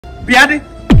Biadi,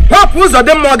 Hope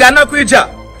Uzodimma Oganakwija.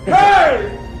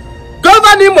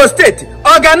 Governor Imo State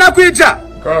Oganakwija.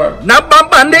 Na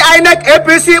Bamba ndị INEC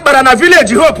APC bara na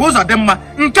village Hope Uzodimma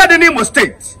nke dị n'Imo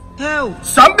State.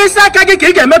 Sọmbisi aka gị ka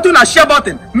ị ga-emetụ na share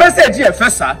button message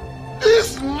efesa.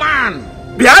 This man.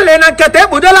 Bịa lee na nketa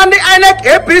ekpudola ndị INEC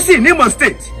APC n'Imo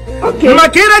State.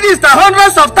 Maka register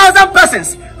hundreds of thousand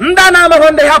persons. Ndị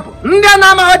na-amaghị ndị hapụ, ndị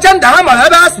na-amaghị gender ha ma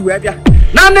ebe ha si wee bịa.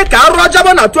 Na ndị ka arụ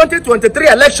ọjọọ na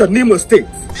 2023 election n'Imo State.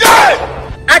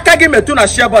 Aka gị metụ na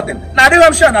share button na adịghị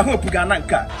m sure na Hope ga-ana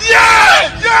nke a.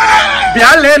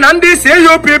 Bịa lee na ndị isi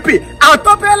UPP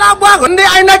atọpela agbụ ahụ ndị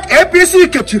INEC APC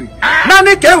kechiri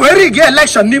naanị ka e were ige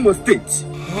election n'Imo State.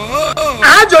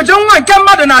 Ajụjụ nwa nke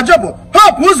mmadụ na-ajụ bụ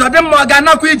Hope Uzodimma ọ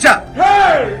ga-anakwa ije a?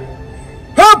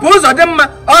 Hope Uzodimma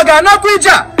ọ ga-anakwa ije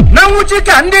a na nwụchi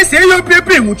ka ndị isi UPP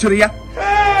nwụchiri ya?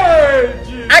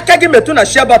 Aka gị metụ na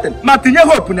share button ma tinye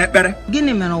Hope n'ekpere.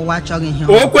 Gịnị mere ụwa achọghị ihe?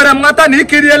 O kwere m nghọta na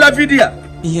ikiriela vidiyo.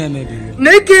 Ihe mebiri.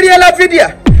 Na ikiriela vidiyo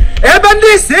ebe ndị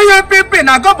isi UPP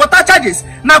na-agọpụta charges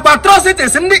nakwa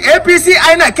atrocities ndị APC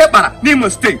INEC kpara n'Imo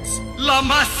State.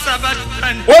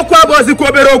 Okwu abụọzikwa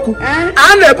obere okwu.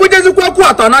 A na-ebujezikwa okwu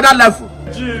at another level.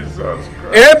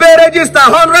 Ebe register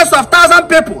hundreds of thousand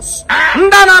peoples.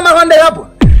 Ndị na-amaghị ndị ha bụ.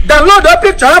 Download a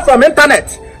picture from internet.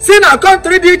 Si na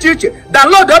country dị iche iche.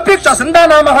 Download a pictures ndị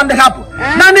na-amaghị ndị ha bụ.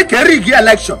 Naanị ka erigi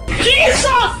election.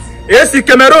 Esi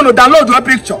Cameroon download a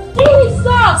picture.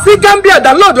 Si Gambia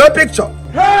download a picture.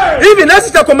 Even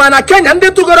esichekwa na Kenya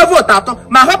ndị tụgoro vote atọ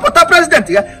ma họpụta president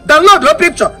ya download a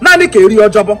picture naanị ka eri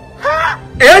ọjọbọ.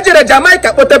 Ejere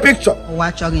Jamaica kpote picture.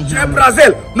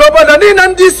 Brazil n'obodo niile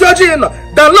ndị isi ojii nọ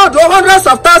download hundreds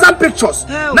of thousand pictures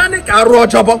naanị ka arụ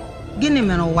ọjọbọ. Gịnị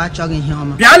mere ụwa achọghị ihe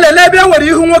ọma? Bịa lelee ebe e nwere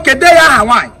ihu nwoke dee ya aha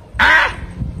nwaanyị.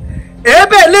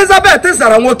 Ebe Elizabeth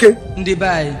zara nwoke. Ndị be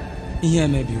anyị ihe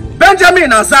mebiri.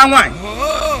 Benjamin aza nwaanyị.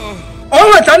 O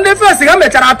nweta ndị fesi ha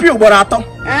mechara apịa ugboro atọ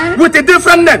with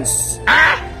different names.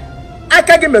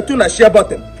 Aka gị metụ na share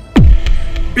button.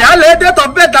 Bịa lee date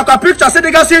of birth nakwa pictures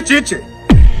dịgasị iche iche.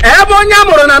 Ebe onye a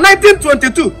mụrụ na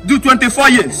 1922 dị 24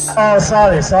 years. Oh,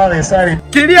 sorry.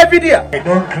 Kirie vidiyo.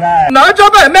 Don't cry. Na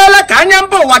ọjọbọ emeela ka anya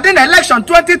mba ụwa dị na election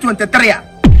 2023 a.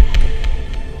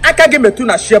 Aka gị metụ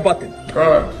na share button.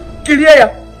 Kirie ya.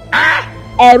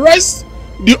 Arrest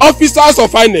the officers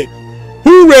of INEC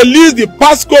who release the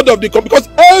passcode of the company, because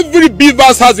every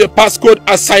beavers has a passcode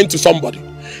assigned to somebody.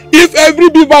 If every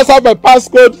beavers have a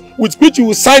passcode with which you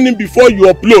will sign in before you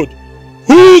upload,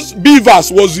 whose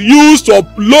beavers was used to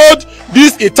upload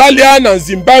these Italian and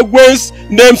Zimbabweans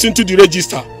names into the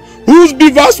register? Whose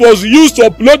beavers was used to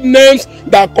upload names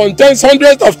that contains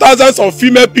hundreds of thousands of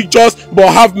female pictures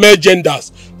but have male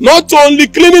genders? Not only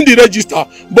cleaning the register,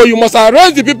 but you must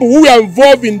arrest the people who were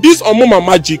involved in this Omuma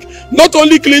magic. Not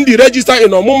only clean the register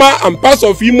in Omuma and parts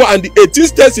of Imo and the 18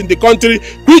 states in the country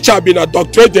which have been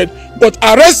adulterated, but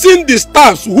arresting the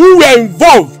staffs who were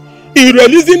involved in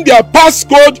releasing their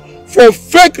passcode for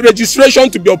fake registration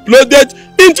to be uploaded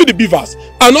into the beavers,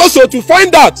 and also to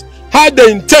find out how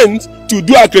they intend to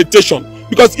do accreditation.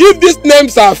 Because if these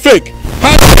names are fake,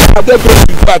 how are they going to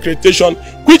do accreditation?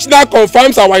 Which now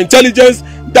confirms our intelligence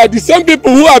that the same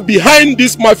people who are behind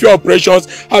these mafia operations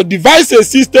have devised a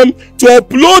system to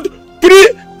upload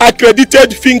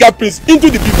pre-accredited fingerprints into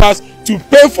the beavers to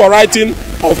pay for writing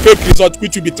of fake results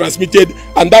which will be transmitted,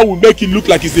 and that will make it look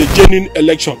like it's a genuine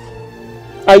election.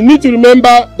 I need to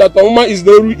remember that Omuma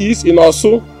is in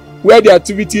Osu, where the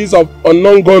activities of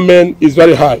unknown gunmen is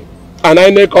very high, and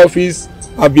INEC office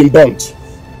have been burnt.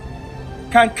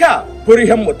 Kanka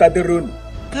Purihem Mutaderun.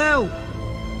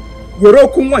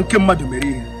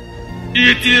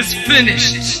 It is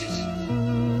finished.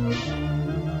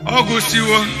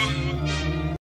 Augustine.